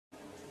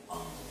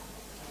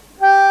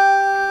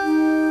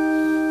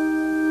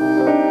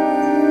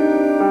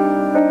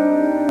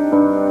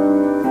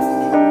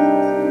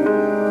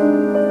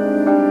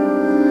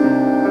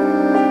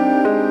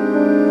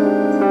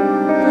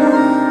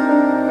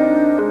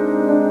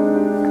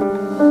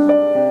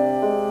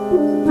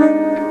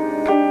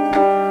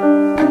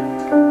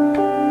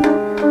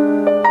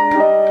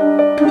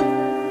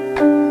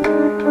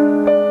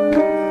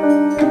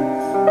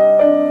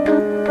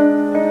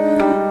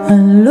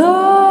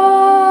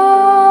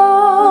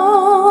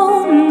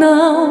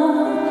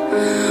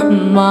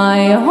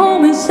My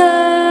home is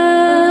empty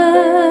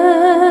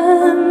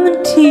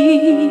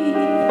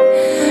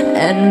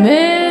and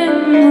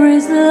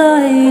memories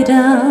lie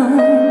down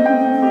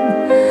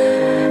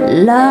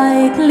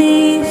like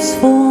leaves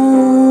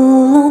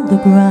fall on the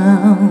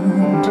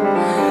ground,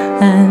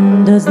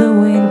 and as the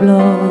wind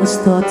blows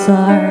thoughts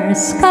are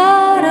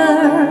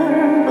scattered,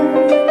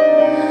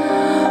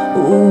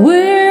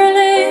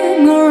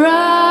 whirling around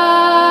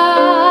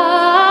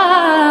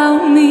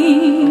me,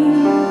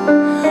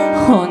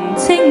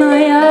 haunting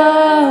my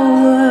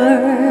hours,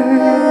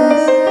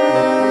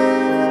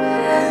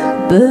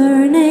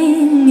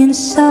 burning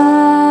inside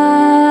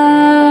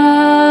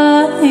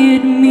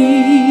me.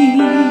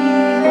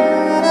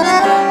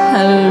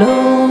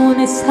 Alone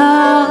is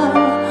how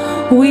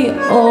we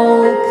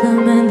all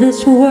come in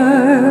this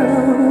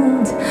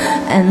world,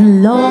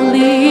 and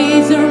lonely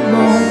is our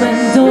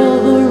moment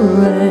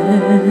over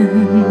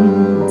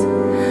end.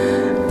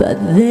 But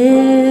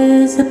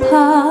there's a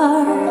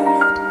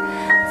part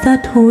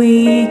that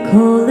we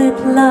call it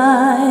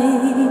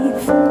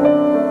life,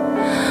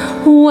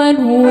 when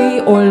we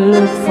all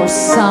look for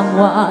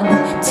someone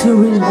to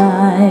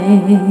rely.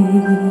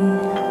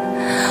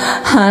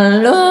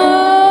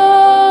 Alone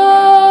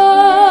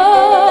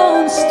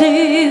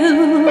still,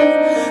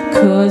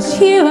 'cause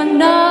you are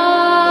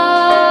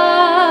not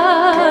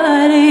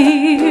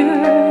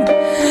here.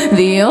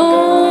 The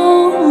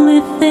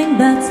only thing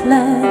that's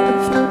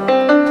left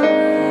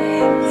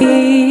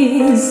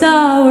is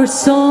our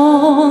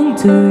song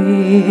to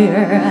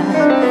hear.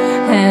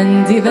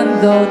 And even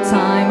though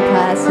time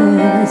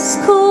passes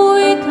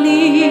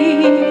quickly,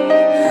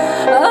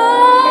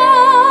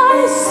 I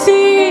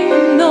see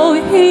no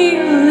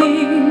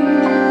healing,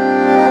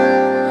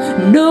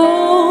 no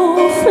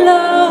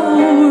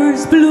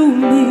flowers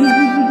blooming,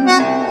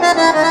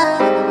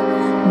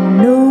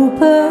 no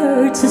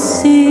birds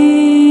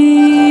singing.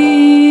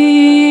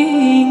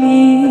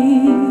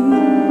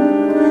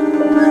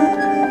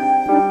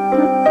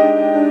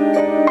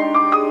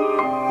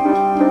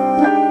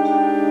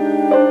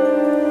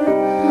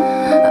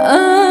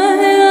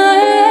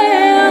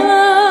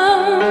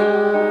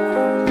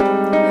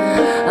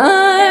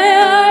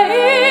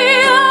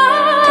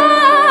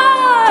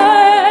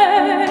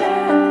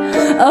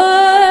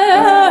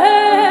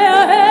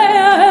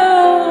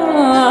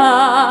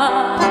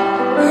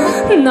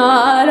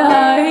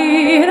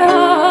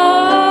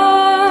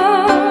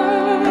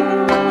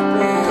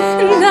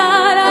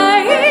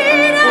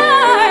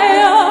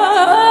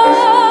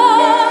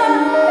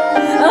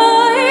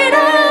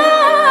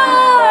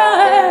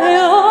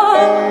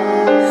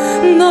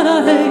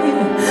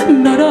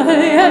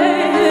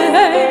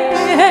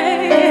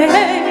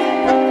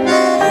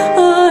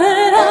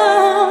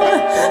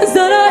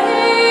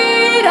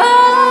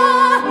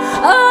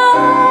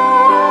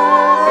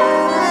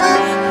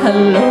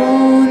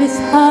 Alone is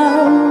how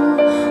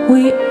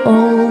we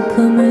all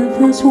come in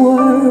this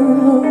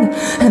world,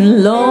 and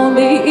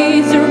lonely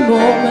is your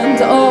moment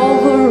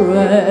over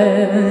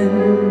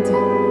end.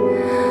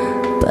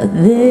 But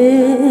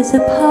there's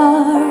a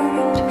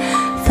part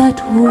that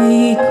we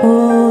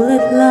call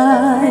it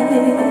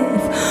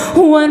life,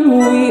 when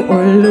we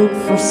all look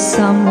for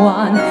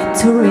someone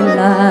to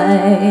rely.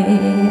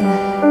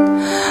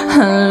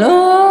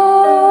 Alone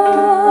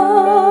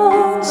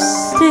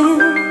still,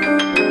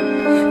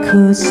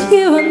 'cause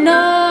you are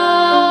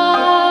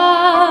not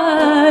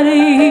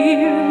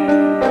here.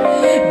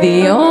 The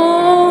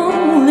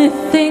only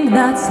thing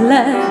that's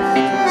left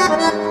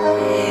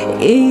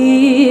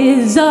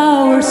is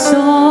our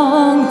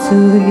song to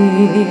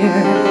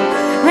hear.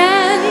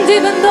 And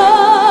even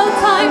though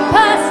time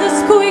passes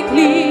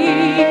quickly,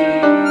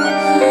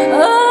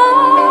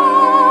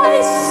 I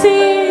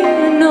see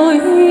no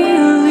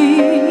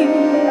healing,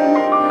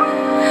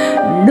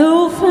 no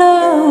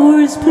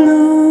flowers bloom.